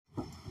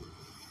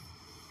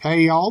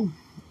Hey y'all,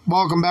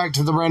 welcome back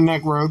to the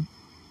Redneck Road.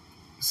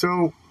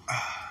 So,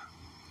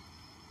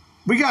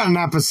 we got an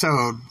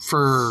episode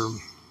for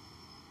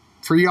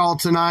y'all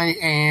tonight,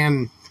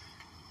 and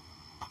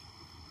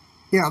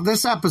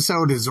this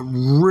episode is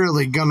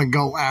really gonna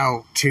go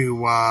out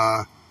to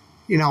a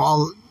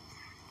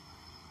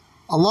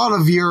lot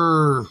of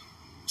your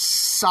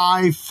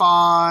sci-fi,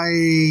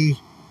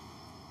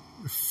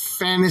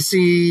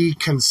 fantasy,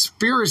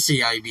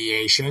 conspiracy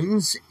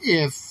ideations,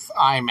 if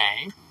I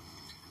may.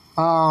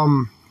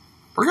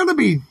 We're going to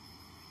be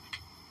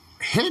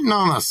hitting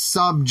on a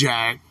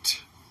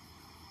subject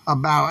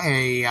about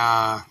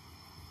a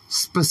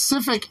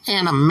specific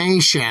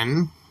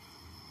animation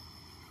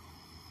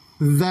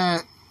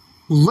that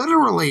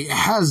literally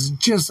has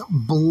just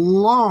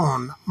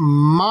blown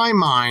my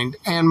mind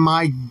and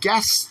my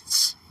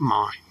guest's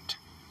mind.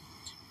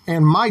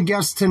 And my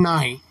guest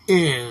tonight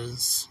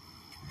is,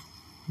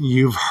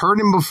 you've heard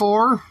him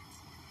before.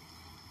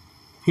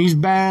 He's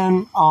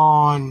been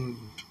on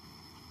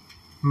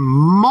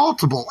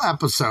multiple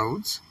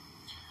episodes.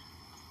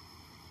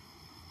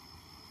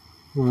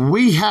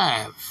 We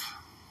have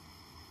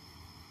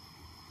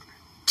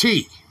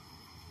T.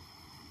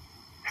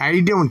 How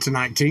you doing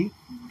tonight, T?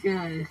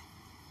 Good.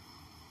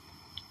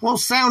 Well,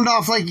 sound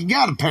off like you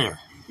got a pair.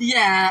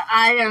 Yeah,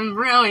 I am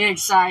really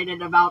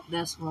excited about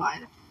this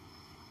one.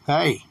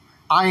 Hey,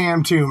 I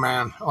am too,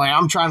 man.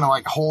 I'm trying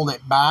to hold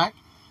it back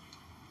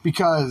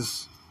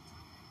because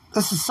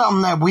this is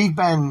something that we've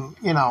been,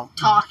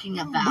 talking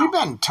about. We've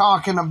been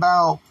talking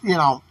about,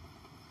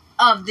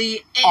 of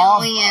the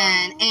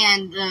alien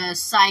and the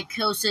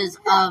psychosis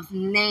of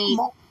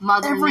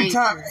Mother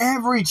Nature.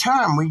 Every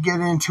time we get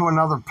into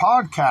another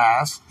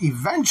podcast,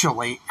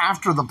 eventually,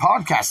 after the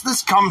podcast,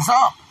 this comes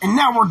up. And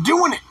now we're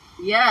doing it.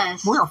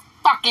 Yes. We're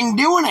fucking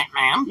doing it,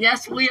 man.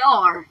 Yes, we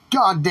are.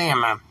 God damn,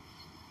 man.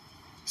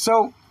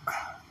 So,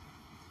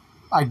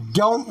 I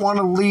don't want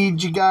to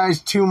lead you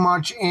guys too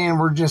much in.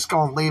 We're just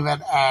going to leave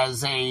it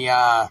as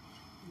a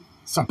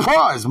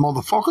surprise,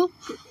 motherfucker.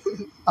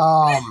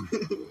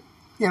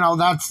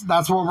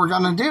 That's what we're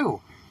going to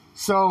do.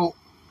 So,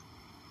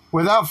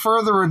 without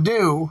further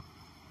ado,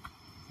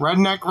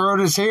 Redneck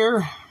Road is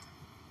here.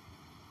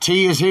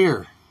 T is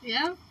here.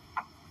 Yeah.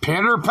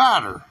 Pitter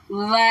patter.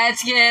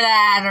 Let's get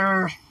at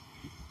her.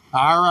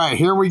 All right,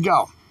 here we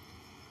go.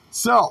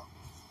 So,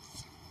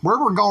 where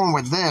we're going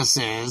with this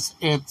is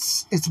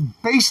it's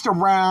based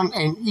around,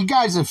 and you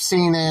guys have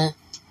seen it,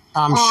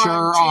 I'm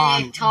sure,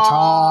 on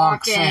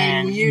TikToks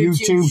and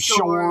YouTube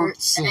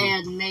shorts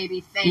and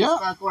maybe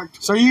Facebook or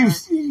Twitter. So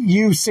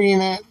you've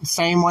seen it the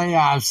same way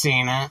I've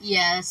seen it.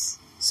 Yes.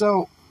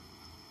 So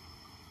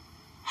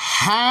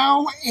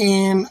how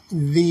in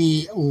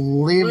the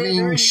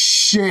living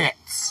shit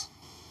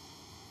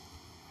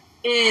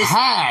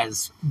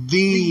has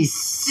the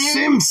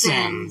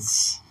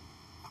Simpsons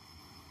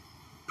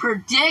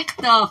predict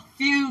the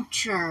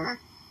future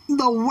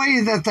the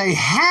way that they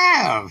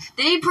have?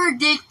 They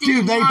predicted.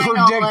 Dude, they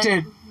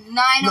predicted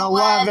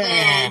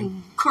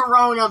 9/11,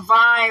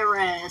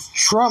 coronavirus,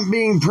 Trump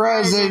being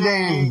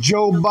president,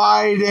 Joe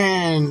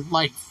Biden,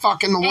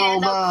 fucking the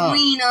world up. And the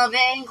Queen of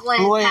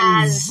England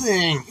has...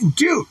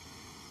 Dude,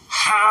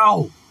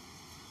 how?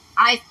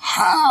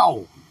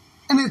 How?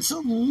 And it's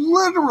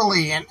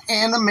literally an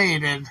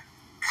animated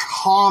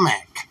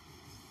comic.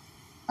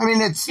 I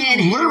mean, it's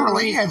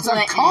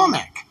a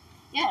comic.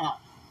 Yeah.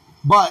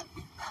 But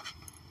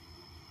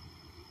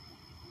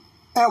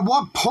at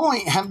what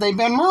point have they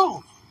been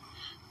wrong?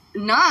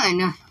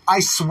 None.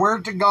 I swear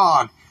to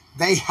God,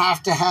 they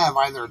have to have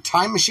either a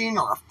time machine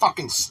or a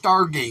fucking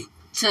Stargate.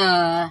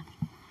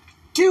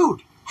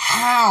 Dude,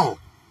 how?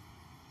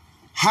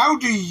 How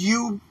do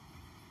you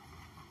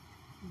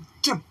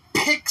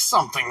depict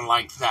something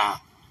like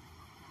that?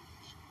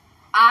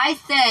 I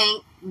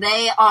think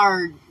they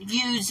are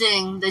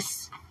using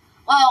this...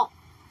 Well,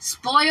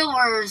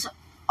 spoilers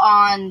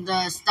on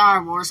the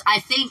Star Wars. I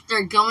think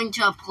they're going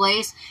to a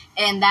place,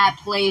 and that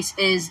place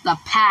is the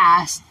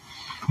past.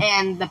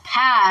 And the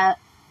past...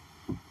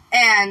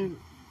 And...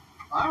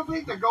 I don't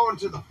think they're going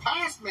to the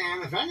past,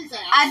 man. If anything...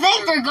 I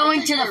think they're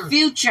going to the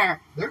future.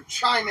 They're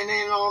chiming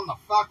in on the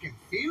fucking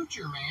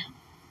future, man.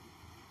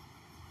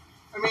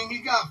 I mean,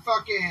 you got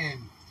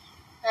fucking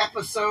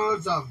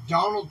episodes of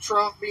Donald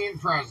Trump being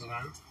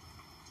president.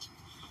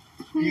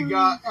 You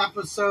got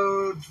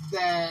episodes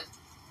that...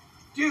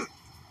 Dude,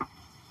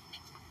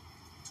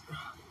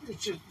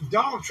 it's just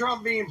Donald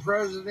Trump being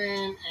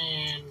president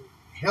and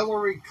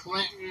Hillary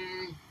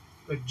Clinton,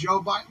 the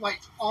Joe Biden,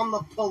 on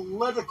the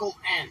political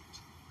end.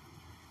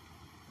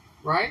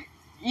 Right?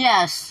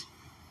 Yes.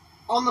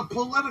 On the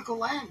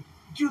political end.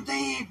 Dude, they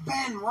ain't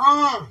been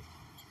wrong.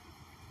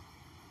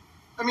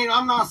 I mean,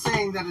 I'm not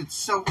saying that it's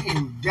so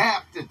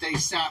in-depth that they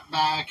sat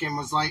back and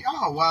was like,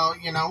 oh, well,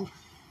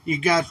 you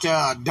got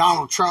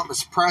Donald Trump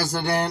as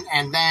president,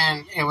 and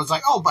then it was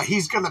like, oh, but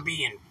he's going to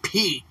be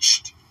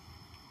impeached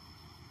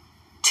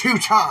 2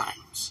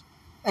 times.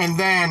 And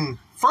then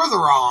further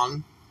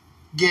on,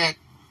 get,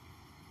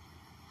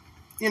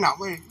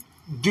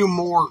 do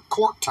more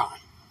court time.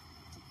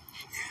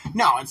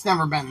 No, it's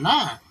never been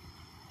that.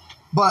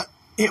 But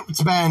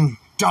it's been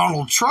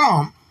Donald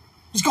Trump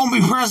is going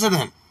to be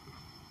president.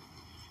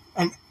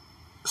 And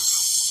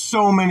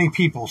so many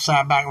people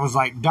sat back and was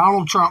like,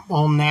 Donald Trump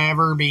will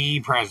never be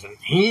president.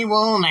 He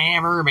will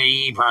never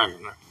be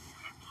president.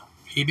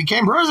 He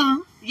became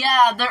president.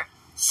 Yeah,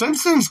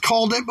 Simpsons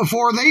called it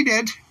before they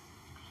did.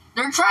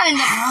 They're trying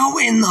to... How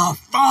in the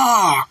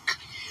fuck?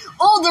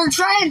 Oh, they're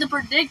trying to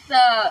predict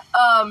the...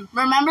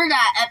 remember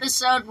that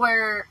episode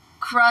where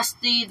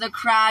Krusty the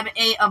Krab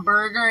ate a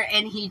burger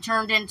and he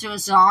turned into a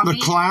zombie? The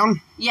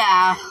clown?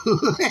 Yeah.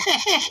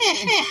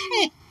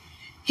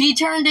 He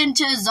turned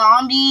into a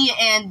zombie,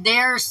 and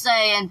they're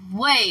saying,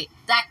 wait,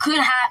 that could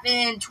happen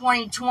in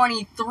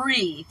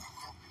 2023.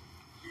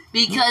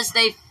 Because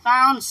they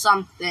found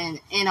something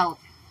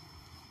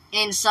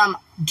in some...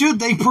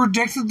 Dude, they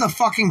predicted the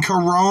fucking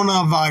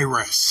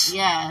coronavirus.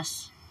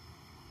 Yes.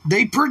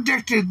 They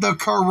predicted the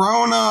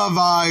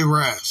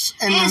coronavirus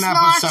in an episode. It's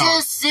not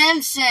just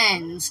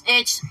Simpsons.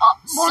 It's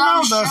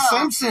some The show.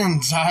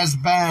 Simpsons has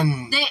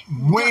been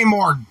way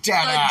more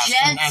dead-ass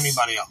than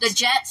anybody else. The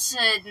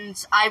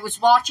Jetsons, I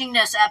was watching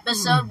this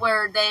episode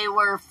where they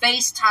were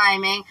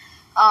FaceTiming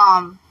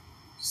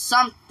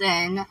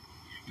something,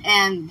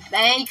 and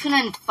they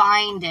couldn't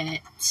find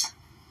it.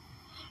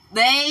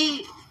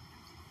 They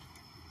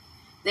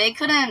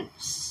couldn't,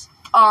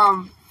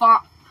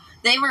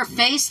 they were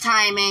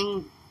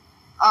FaceTiming,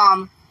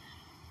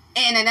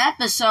 in an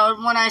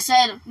episode when I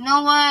said, you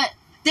know what?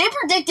 They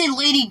predicted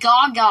Lady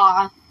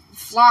Gaga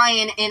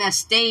flying in a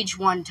stage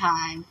one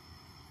time.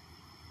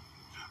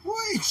 Well,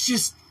 it's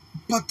just,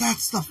 but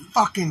that's the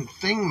fucking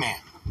thing, man.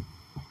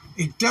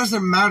 It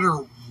doesn't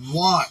matter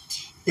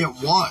what it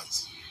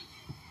was.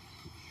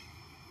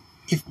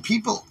 If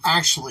people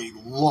actually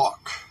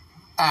look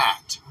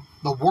at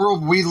the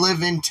world we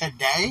live in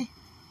today,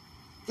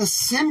 The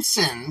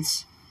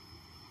Simpsons,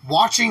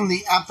 watching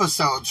the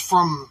episodes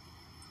from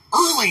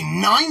early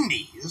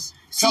 90s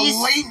to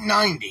late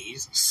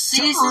 90s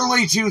to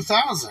early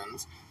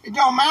 2000s, it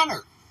don't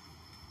matter.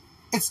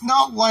 It's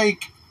not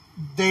like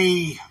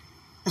they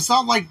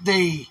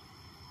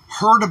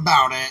heard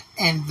about it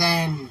and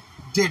then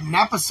did an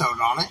episode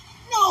on it.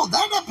 No,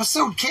 that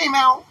episode came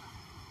out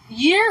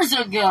years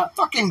ago.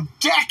 Fucking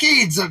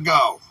decades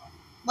ago.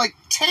 Like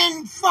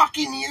 10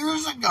 fucking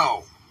years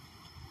ago.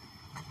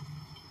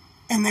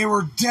 And they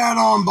were dead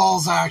on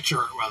balls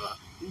accurate with it.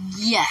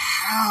 Yeah.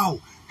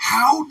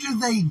 How do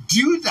they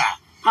do that?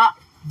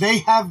 They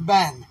have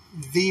been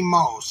the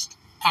most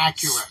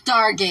accurate.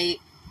 Stargate.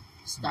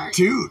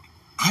 Dude,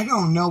 I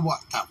don't know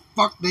what the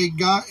fuck they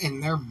got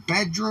in their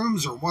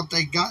bedrooms or what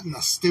they got in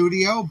the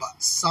studio,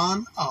 but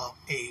son of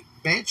a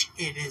bitch,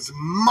 it is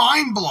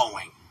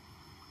mind-blowing.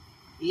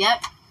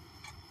 Yep.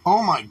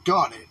 Oh my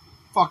god, it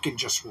fucking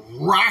just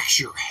racks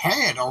your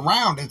head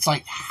around. It's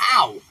like,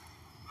 how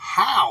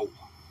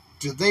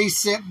do they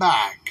sit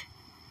back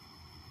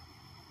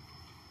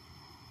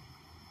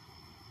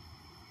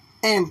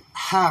and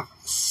have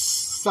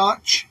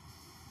such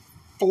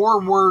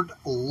forward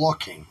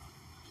looking?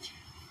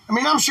 I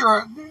mean, I'm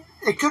sure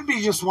it could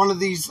be just one of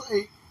these,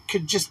 it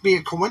could just be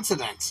a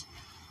coincidence.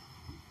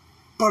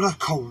 But a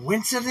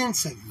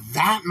coincidence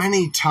that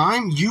many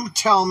times? You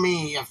tell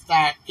me if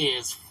that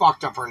is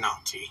fucked up or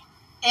not, T.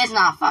 It's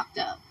not fucked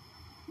up.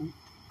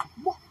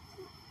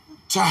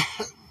 To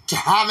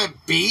have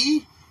it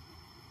be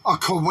a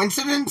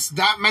coincidence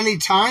that many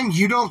times,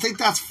 you don't think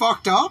that's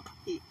fucked up?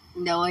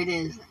 No, it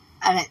is.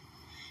 I mean,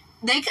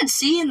 they could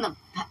see in the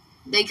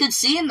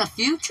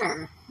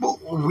future. Well,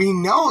 we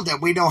know that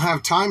we don't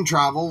have time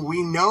travel.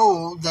 We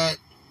know that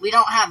we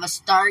don't have a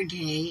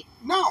Stargate.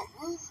 No.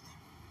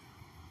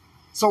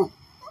 So,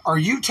 are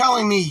you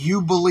telling me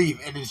you believe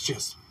it is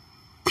just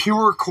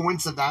pure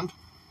coincidence?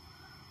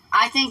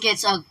 I think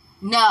it's a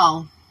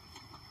no.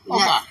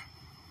 Okay. No.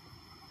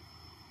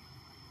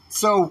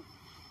 So,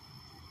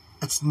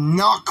 it's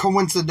not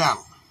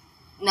coincidental.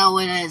 No,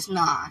 it is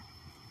not.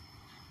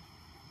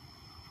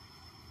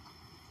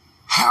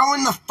 How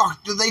in the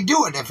fuck do they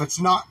do it if it's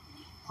not?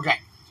 Okay.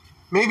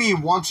 Maybe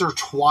once or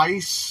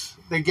twice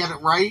they get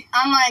it right.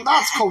 I'm like...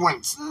 That's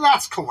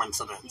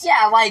coincidence.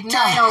 Yeah, like 9/11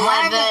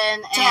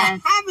 and... To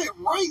have it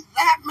right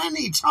that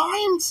many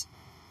times?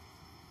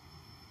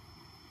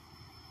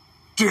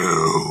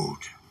 Dude.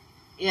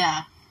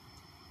 Yeah.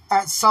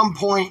 At some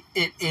point,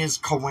 it is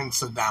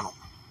coincidental.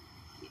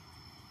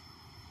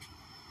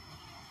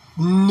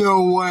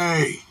 No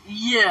way.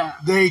 Yeah.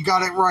 They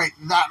got it right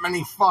that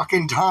many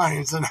fucking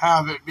times and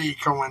have it be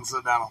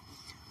coincidental.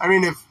 I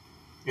mean, if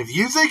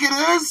you think it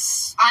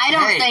is... I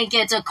don't think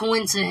it's a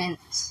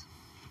coincidence.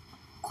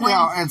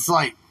 No, it's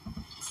like...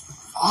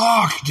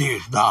 Fuck,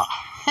 dude.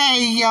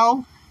 Hey,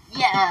 yo.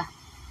 Yeah.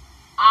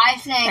 I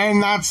think...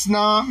 And that's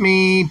not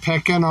me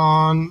picking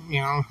on,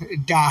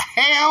 the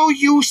hell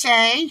you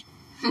say.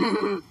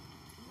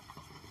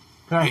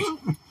 Right.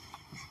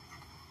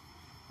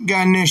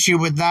 Got an issue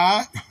with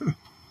that?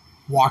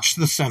 Watch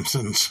The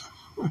Simpsons.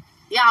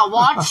 Yeah,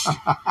 watch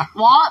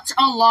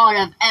a lot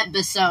of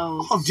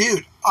episodes. Oh,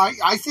 dude,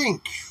 I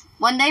think...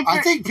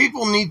 I think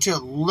people need to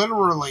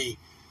literally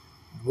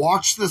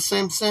watch The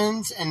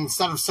Simpsons, and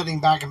instead of sitting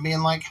back and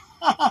being like,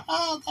 ha ha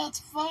ha, that's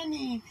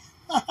funny.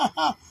 Ha ha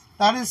ha,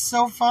 that is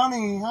so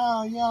funny.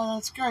 Oh, yeah,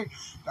 that's great.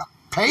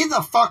 Pay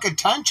the fuck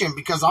attention,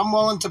 because I'm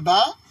willing to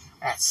bet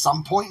at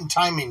some point in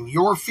time in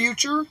your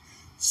future,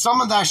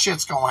 some of that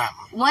shit's gonna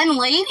happen. When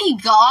Lady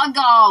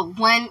Gaga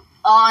went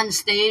on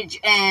stage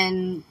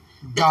and...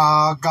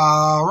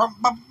 Gaga,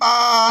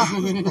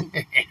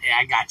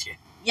 I got you.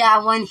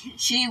 Yeah, when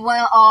she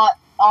went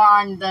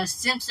on the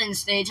Simpsons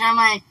stage, I'm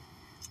like,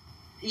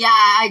 yeah,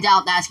 I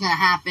doubt that's gonna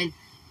happen.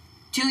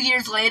 2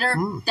 years later,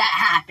 that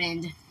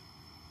happened.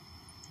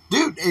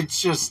 Dude,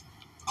 it's just...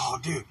 Oh,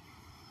 dude.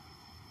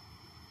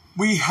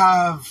 We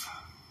have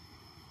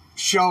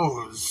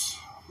shows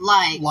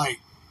like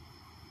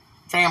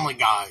Family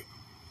Guy,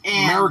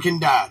 and American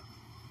Dad,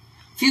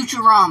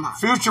 Futurama.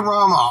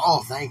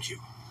 Oh, thank you.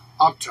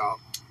 Up top.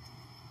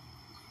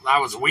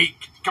 That was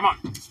weak. Come on,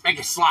 make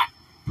it slap.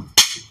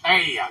 There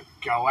you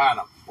go,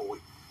 Adam, boy.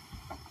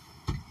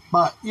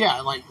 But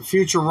yeah, like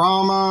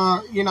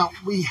Futurama,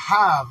 we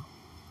have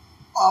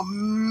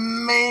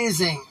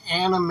amazing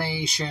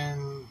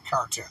animation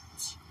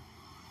cartoons.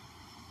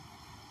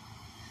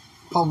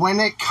 But when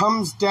it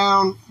comes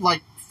down,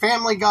 like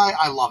Family Guy,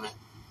 I love it.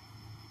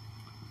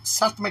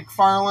 Seth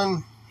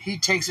MacFarlane, he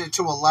takes it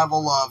to a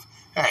level of,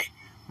 hey,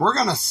 we're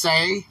gonna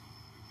say,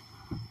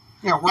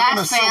 we're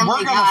gonna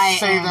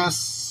say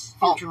this.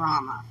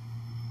 Futurama.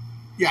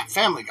 Yeah,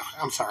 Family Guy.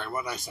 I'm sorry,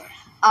 what did I say?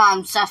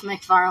 Seth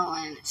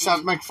MacFarlane.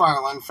 Seth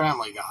MacFarlane,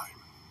 Family Guy,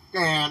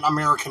 and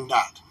American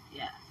Dad.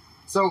 Yeah.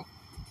 So,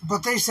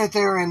 but they sit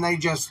there and they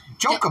just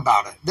joke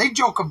about it. They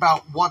joke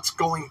about what's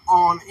going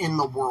on in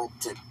the world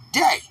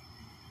today.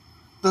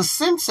 The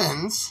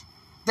Simpsons,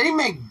 they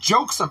make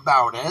jokes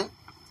about it,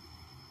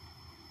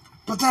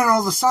 but then all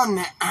of a sudden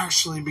it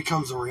actually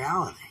becomes a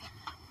reality.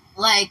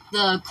 Like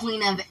the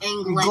Queen of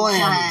England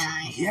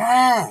dying.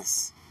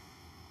 Yes.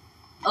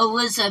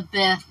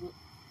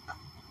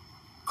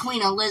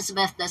 Queen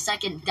Elizabeth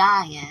II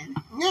dying.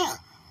 Yeah,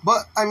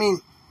 but I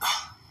mean,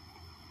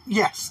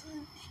 yes.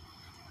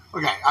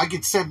 Okay, I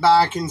could sit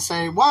back and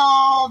say,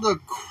 well, the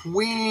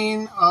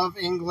Queen of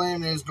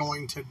England is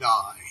going to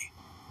die.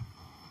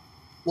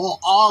 Well,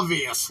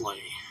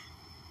 obviously,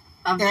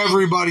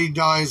 everybody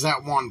dies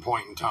at one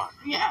point in time.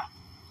 Yeah.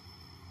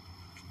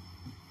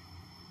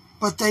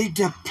 But they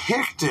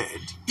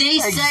depicted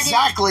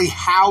exactly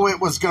how it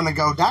was going to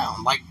go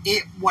down. Like,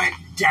 it went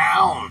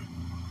down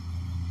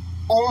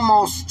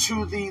almost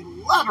to the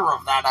letter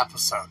of that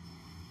episode.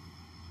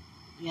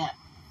 Yeah.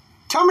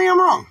 Tell me I'm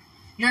wrong.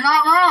 You're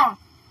not wrong.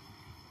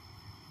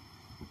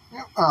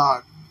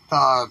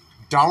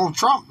 Donald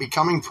Trump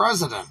becoming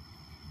president.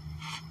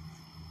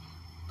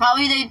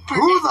 Probably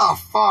Who the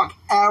fuck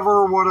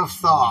ever would have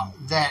thought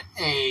that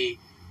a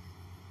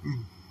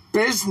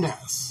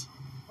businessman...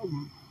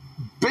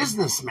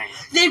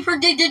 They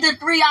predicted the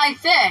three-eyed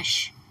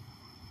fish.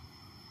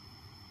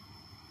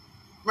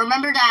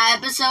 Remember that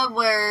episode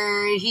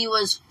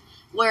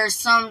where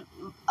some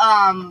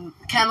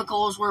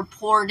chemicals were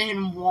poured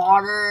in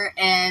water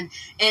and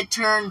it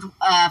turned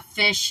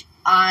fish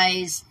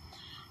eyes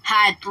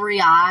had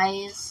 3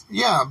 eyes?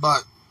 Yeah,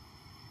 but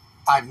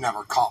I've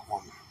never caught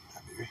one.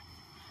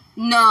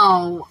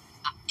 No,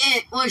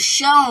 it was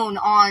shown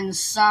on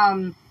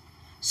some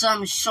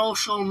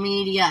social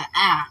media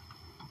app.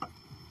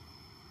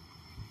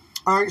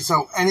 Alright,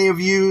 so any of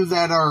you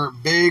that are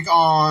big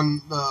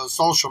on the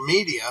social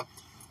media,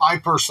 I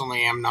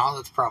personally am not.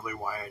 That's probably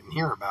why I didn't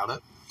hear about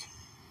it.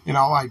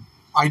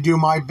 I do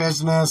my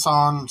business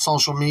on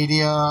social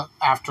media.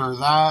 After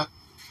that,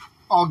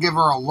 I'll give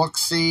her a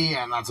look-see,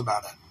 and that's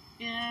about it.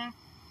 Yeah.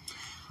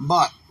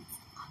 But,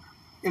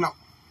 you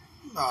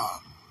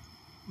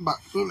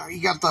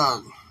got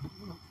the...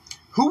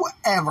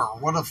 Whoever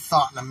would have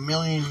thought in a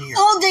million years...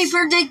 Oh, they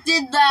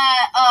predicted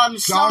that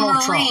Donald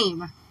submarine.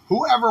 Trump.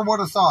 Whoever would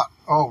have thought...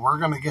 Oh, we're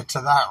going to get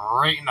to that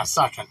right in a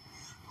second.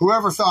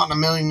 Whoever thought in a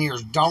million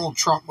years Donald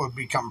Trump would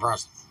become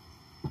president?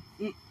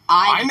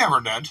 I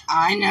never did.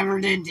 I never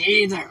did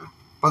either.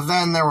 But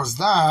then there was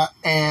that,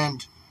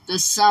 and... The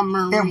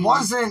submarine. It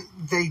wasn't...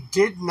 They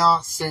did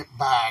not sit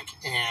back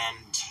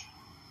and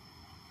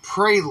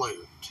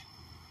prelude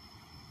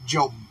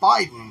Joe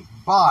Biden,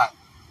 but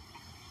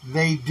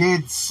they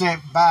did sit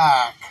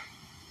back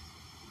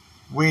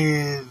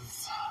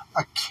with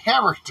a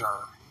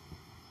character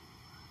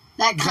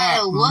that kind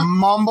of looked...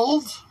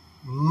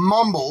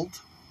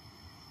 mumbled,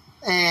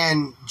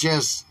 and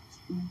just...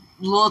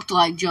 looked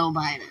like Joe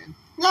Biden.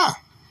 Yeah.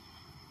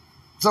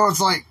 So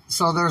it's like,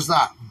 so there's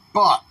that.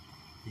 But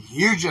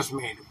you just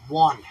made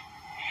one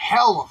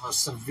hell of a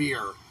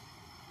severe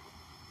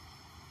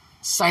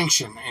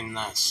sanction in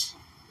this.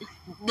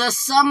 The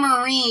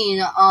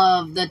submarine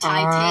of the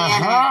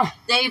Titanic,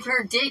 they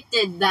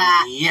predicted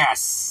that.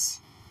 Yes.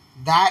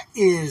 That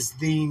is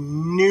the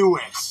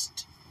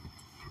newest.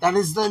 That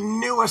is the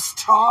newest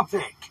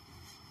topic.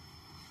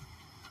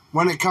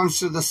 When it comes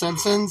to The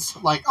Simpsons,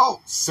 like, oh,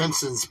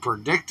 Simpsons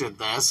predicted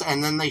this,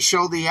 and then they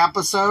show the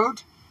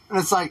episode, and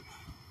it's like,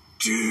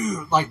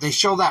 dude, like, they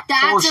show that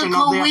portion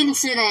of the... That's a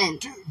coincidence.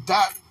 Dude,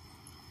 that...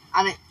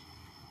 I mean,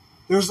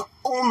 there's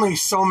only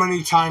so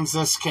many times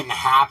this can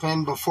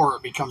happen before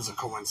it becomes a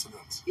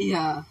coincidence.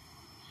 yeah.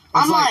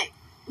 It's I'm like,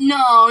 no.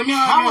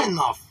 How in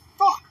the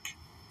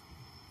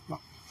fuck?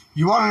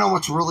 You want to know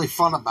what's really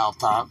fun about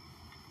that?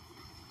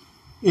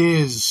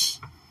 Is,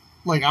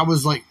 like, I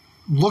was, like,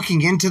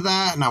 looking into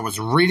that, and I was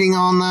reading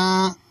on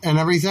that and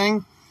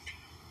everything.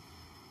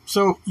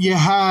 So, you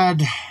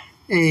had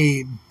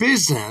a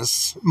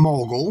business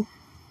mogul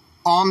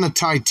on the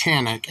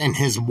Titanic and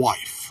his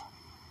wife.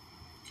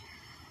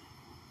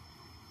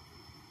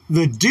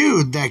 The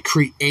dude that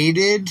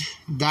created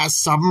that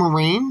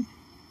submarine,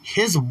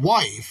 his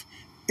wife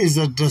is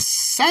a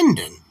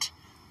descendant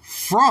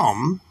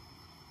from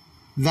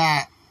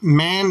that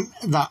man,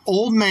 that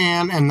old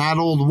man and that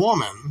old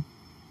woman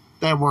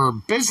that were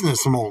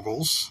business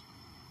moguls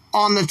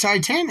on the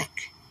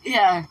Titanic.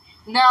 Yeah.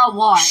 Now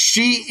what?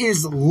 She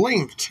is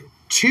linked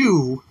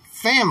to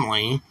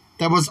family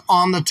that was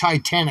on the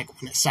Titanic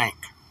when it sank.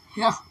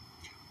 Yeah.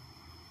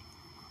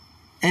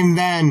 And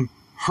then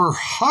her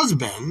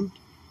husband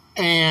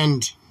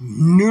and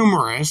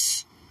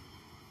numerous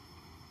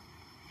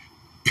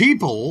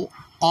people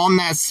on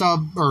that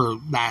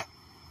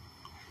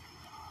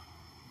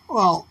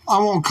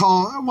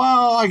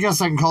I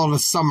guess I can call it a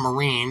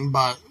submarine,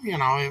 but,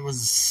 it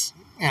was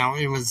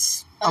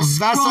a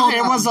vessel.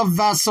 It was a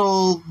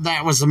vessel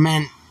that was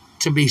meant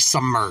to be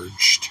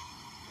submerged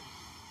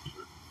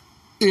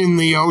in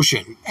the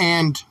ocean.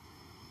 And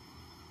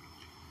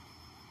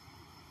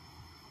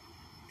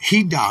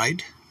he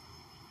died.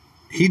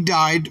 He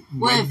died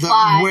with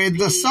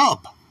the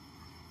sub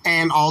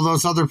and all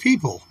those other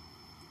people.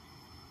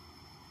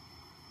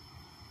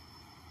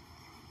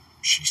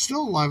 She's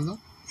still alive, though.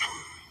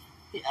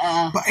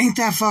 Yeah. But ain't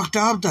that fucked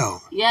up,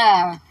 though?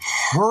 Yeah.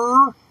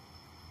 Her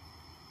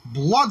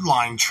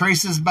bloodline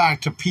traces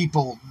back to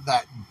people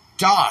that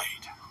died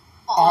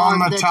on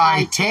the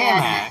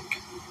Titanic.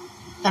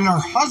 And her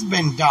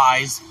husband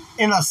dies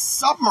in a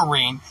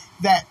submarine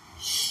that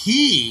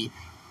he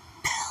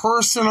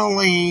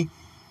personally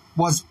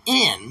was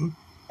in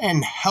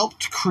and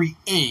helped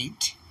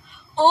create.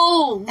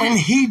 Oh. And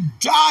he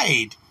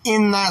died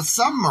in that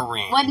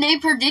submarine. When they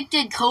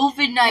predicted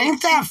COVID-19.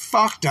 Ain't that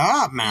fucked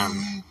up,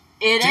 man?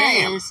 It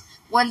Damn. is.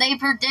 When they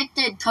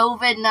predicted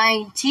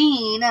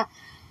COVID-19,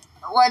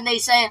 when they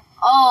say,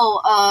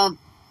 I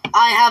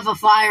have a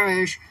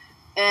virus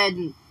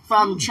and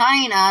from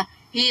China,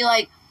 he,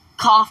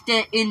 coughed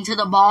it into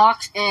the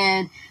box,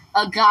 and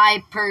a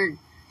guy caught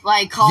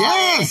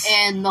it,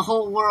 and the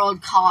whole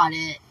world caught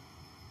it.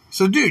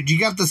 So, dude, you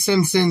got the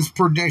Simpsons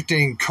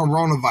predicting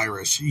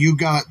coronavirus. You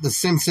got the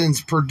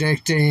Simpsons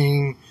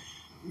predicting,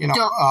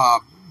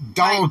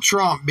 Donald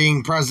Trump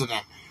being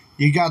president.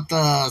 You got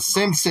the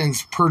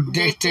Simpsons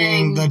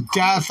predicting the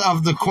death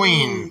of the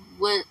Queen.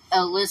 With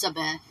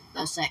Elizabeth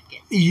II.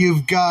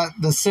 You've got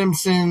the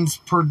Simpsons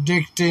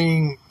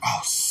predicting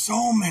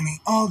so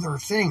many other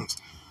things.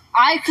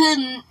 I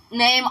couldn't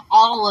name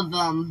all of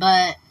them,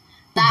 but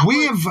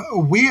we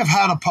have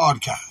had a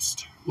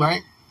podcast,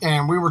 right?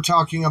 And we were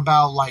talking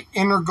about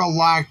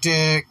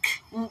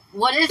intergalactic.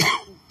 What if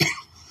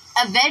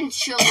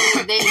eventually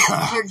they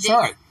predict?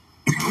 Sorry,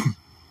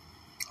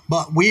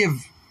 but we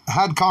have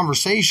had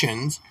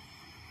conversations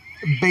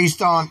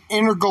based on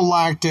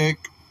intergalactic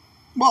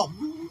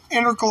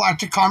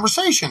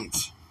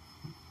conversations.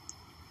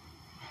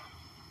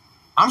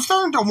 I'm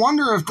starting to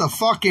wonder if the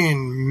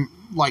fucking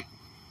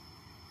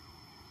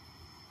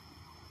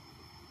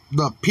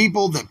the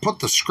people that put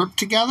the script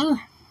together,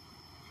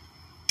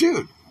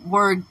 dude,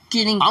 we're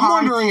getting. I'm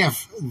wondering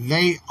if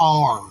they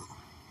are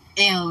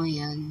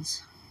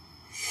aliens,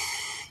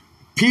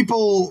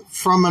 people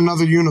from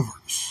another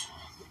universe.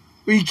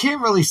 Well, you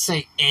can't really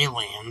say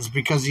aliens,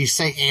 because you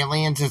say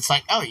aliens, it's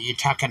like, oh, you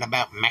talking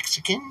about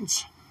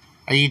Mexicans?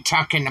 Are you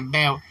talking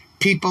about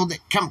people that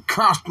come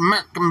across the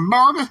American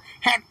border?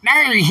 How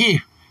dare you?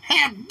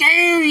 How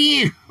dare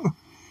you?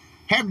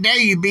 How dare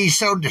you be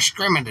so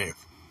discriminative?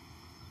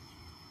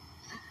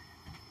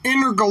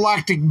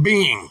 Intergalactic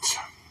beings.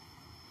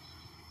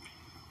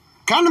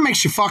 Kind of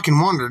makes you fucking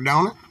wonder,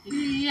 don't it?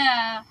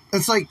 Yeah.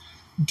 It's like,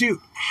 dude,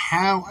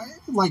 how,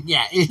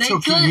 it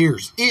took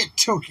years. It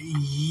took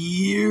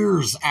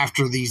years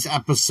after these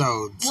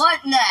episodes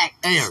What next?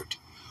 aired.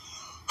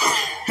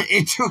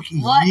 It took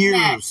What years.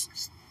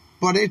 Next?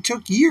 But it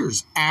took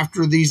years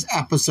after these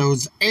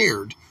episodes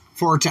aired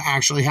for it to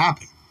actually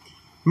happen.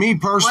 Me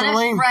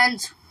personally...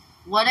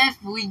 What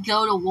if we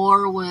go to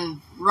war with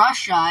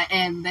Russia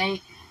and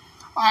they...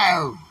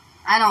 Wow.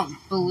 I don't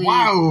believe...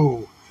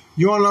 Wow.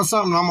 You want to know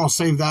something? I'm going to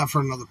save that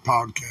for another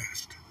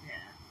podcast.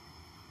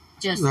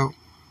 Yeah. No.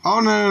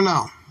 Oh,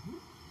 no.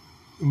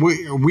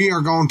 We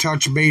are going to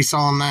touch base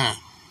on that.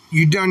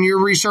 You done your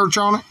research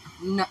on it?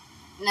 No,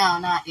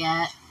 not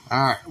yet. All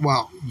right.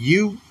 Well,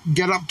 you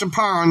get up to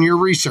par on your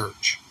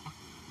research.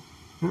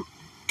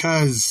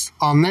 Because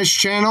on this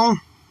channel,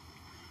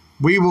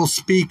 we will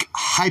speak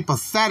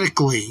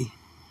hypothetically.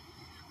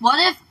 What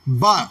if...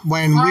 But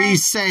when we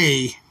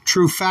say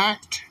true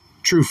fact,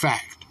 true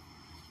fact.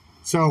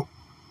 So,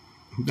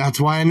 That's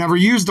why I never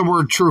use the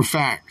word true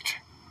fact.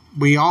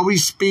 We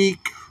always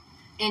speak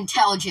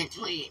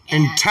intelligently.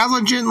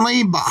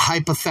 Intelligently, but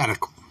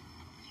hypothetical.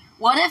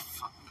 What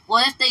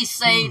if they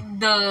say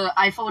the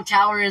Eiffel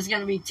Tower is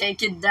going to be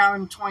taken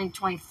down in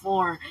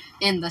 2024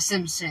 in The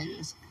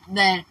Simpsons?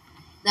 Then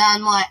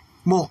I'm like...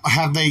 Well,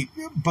 have they...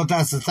 But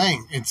that's the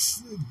thing.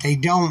 They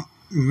don't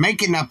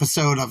make an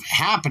episode of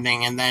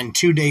happening and then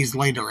 2 days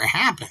later it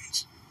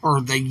happens. Or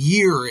the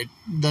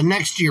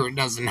next year it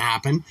doesn't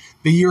happen.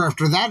 The year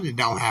after that it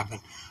don't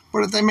happen.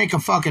 But if they make a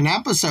fucking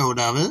episode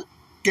of it,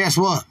 guess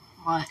what?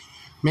 What?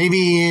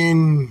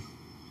 Maybe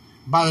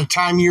by the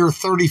time you're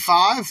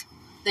 35...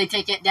 They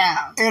take it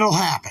down. It'll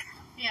happen.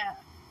 Yeah.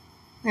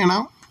 You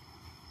know?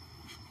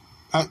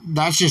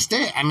 That's just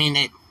it. I mean,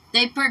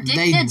 they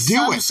predicted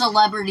some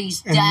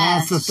celebrities' deaths. And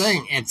that's the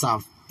thing. It's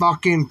a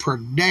fucking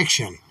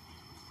prediction.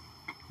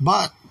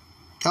 But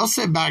they'll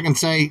sit back and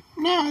say,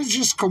 no, it's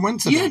just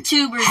coincidence.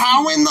 YouTubers.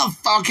 How in the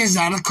fuck is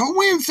that a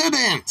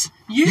coincidence?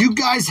 You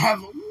guys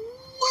have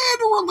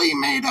literally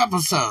made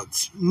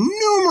episodes.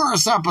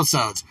 Numerous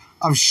episodes.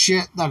 Of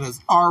shit that has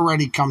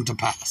already come to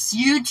pass.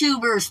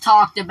 YouTubers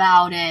talked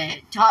about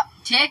it.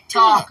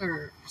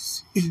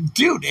 TikTokers. Yeah.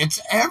 Dude,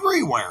 it's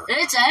everywhere.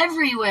 It's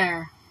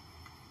everywhere.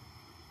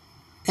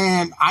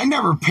 And I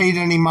never paid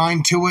any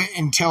mind to it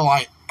until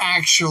I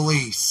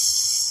actually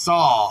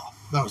saw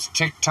those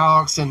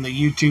TikToks and the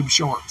YouTube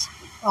shorts.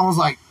 I was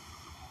like,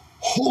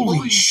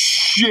 holy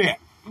shit.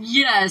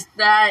 Yes,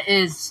 that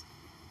is...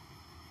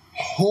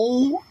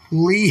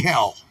 Holy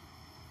hell.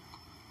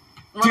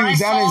 Dude,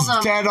 that is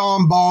dead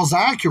on balls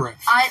accurate.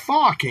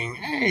 Fucking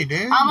hey,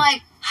 dude. I'm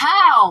like,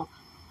 how?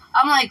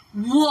 I'm like,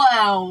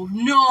 whoa,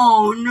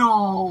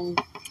 no.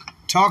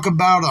 Talk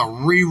about a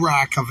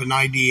re-rack of an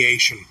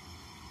ideation.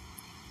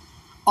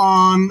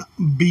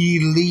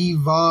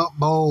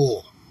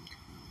 Unbelievable.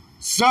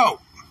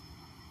 So,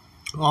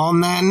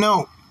 on that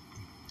note,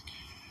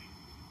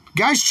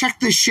 guys, check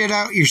this shit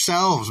out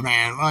yourselves,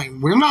 man. Like,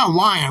 we're not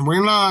lying.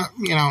 We're not,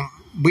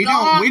 we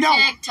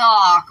don't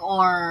TikTok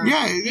or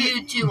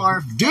YouTube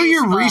or Facebook. Do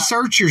your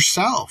research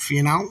yourself,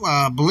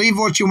 believe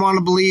what you want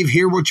to believe,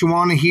 hear what you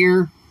want to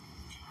hear.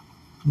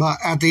 But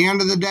at the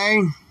end of the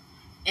day,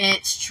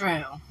 it's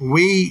true.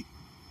 We've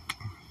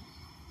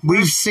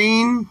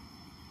seen,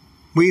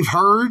 we've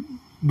heard,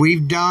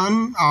 we've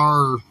done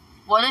our...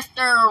 What if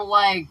they're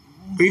like...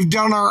 We've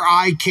done our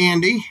eye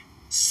candy.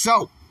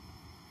 So,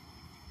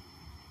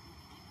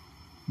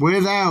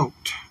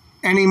 without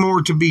any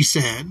more to be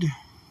said...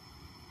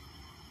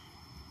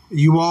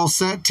 You all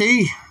set,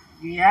 T?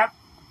 Yep.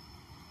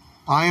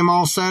 I am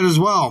all set as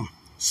well.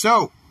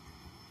 So,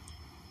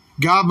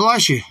 God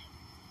bless you.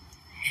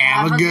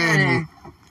 Have a good one.